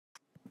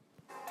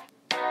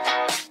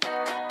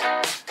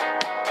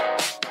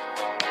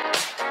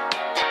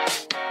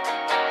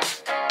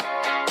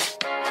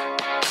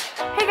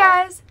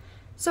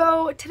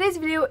So today's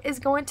video is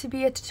going to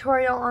be a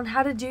tutorial on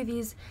how to do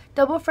these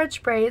double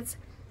French braids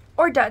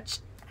or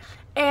Dutch,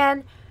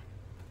 and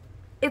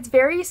it's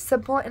very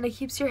simple and it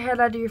keeps your head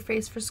out of your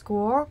face for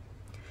school.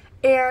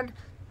 And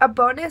a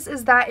bonus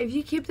is that if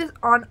you keep this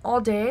on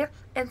all day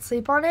and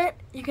sleep on it,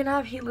 you can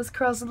have heatless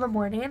curls in the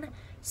morning.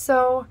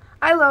 So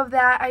I love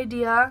that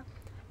idea,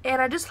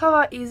 and I just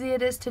love how easy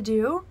it is to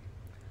do.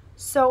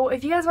 So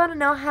if you guys want to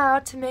know how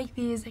to make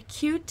these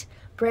cute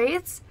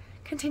braids,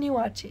 continue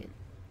watching.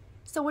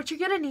 So what you're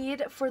going to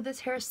need for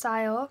this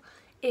hairstyle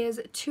is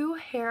 2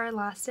 hair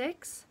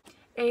elastics,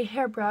 a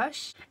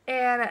hairbrush,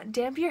 and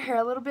damp your hair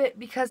a little bit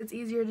because it's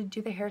easier to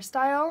do the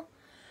hairstyle.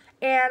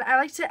 And I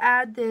like to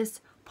add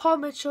this Paul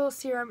Mitchell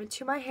serum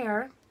to my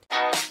hair.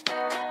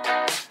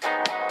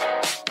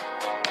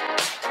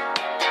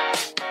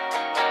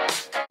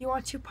 You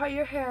want to part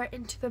your hair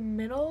into the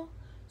middle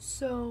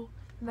so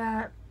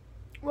that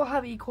we'll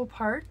have equal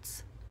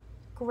parts.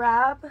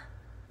 Grab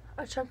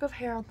a chunk of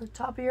hair on the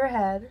top of your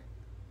head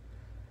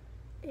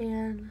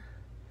and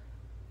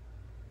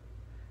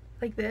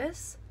like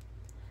this,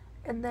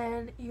 and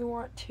then you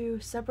want to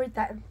separate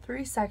that in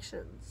 3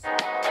 sections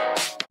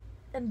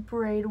and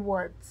braid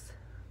once.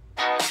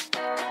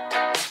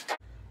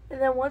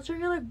 And then once you're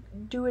gonna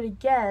do it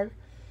again,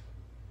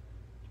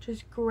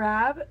 just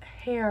grab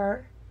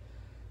hair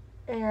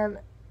and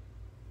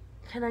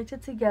connect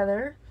it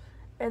together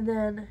and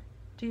then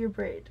do your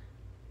braid.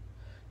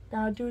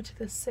 Now do it to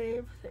the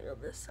same thing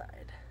on this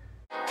side.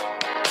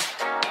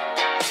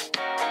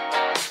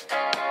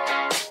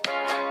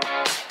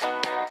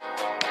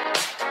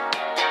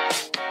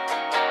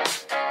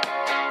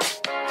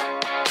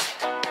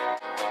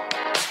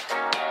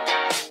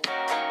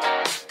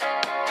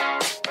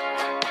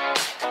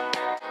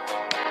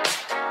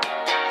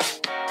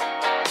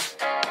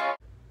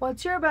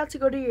 Once you're about to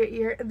go to your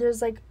ear and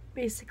there's like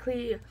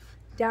basically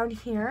down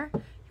here,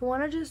 you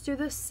want to just do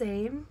the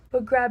same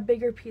but grab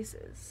bigger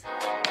pieces.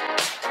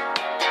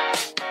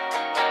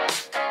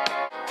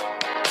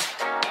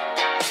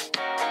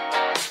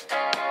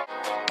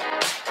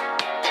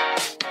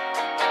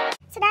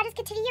 So now just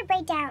continue your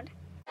braid down.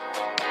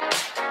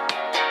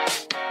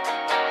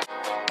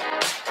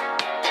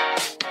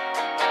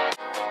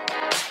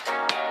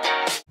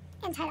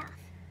 And tie it off.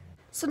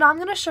 So now I'm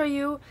going to show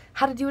you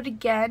how to do it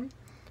again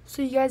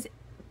so you guys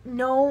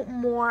know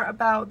more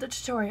about the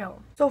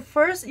tutorial. So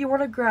first you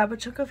want to grab a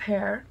chunk of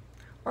hair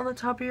on the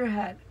top of your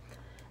head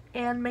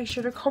and make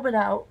sure to comb it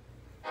out.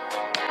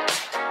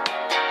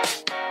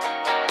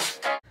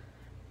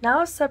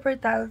 Now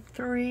separate that in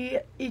 3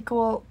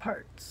 equal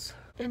parts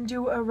and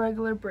do a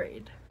regular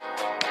braid.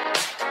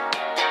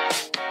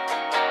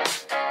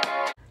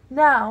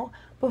 Now,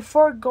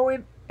 before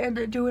going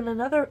and doing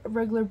another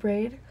regular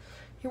braid,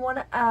 you want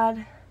to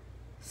add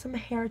some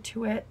hair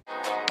to it.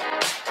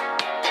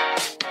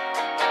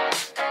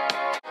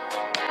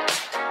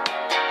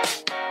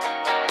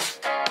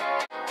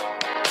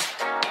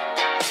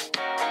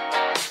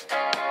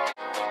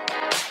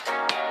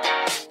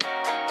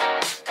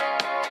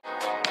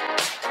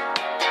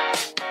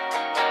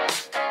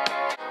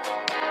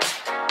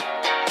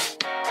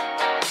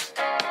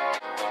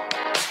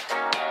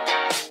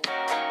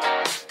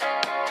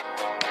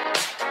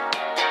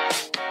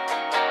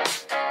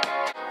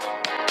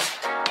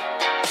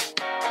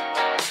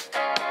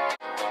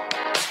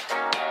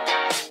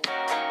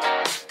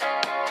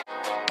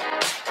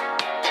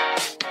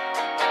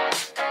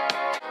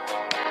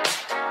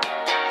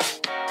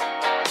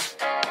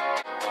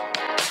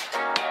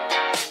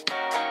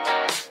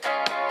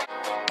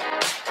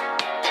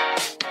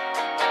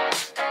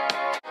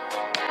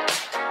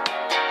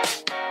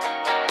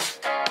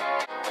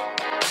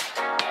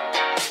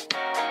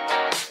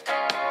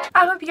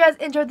 I hope you guys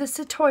enjoyed this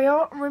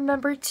tutorial.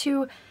 Remember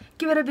to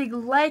give it a big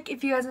like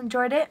if you guys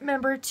enjoyed it.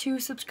 Remember to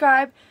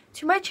subscribe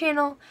to my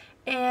channel,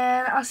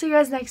 and I'll see you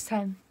guys next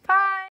time.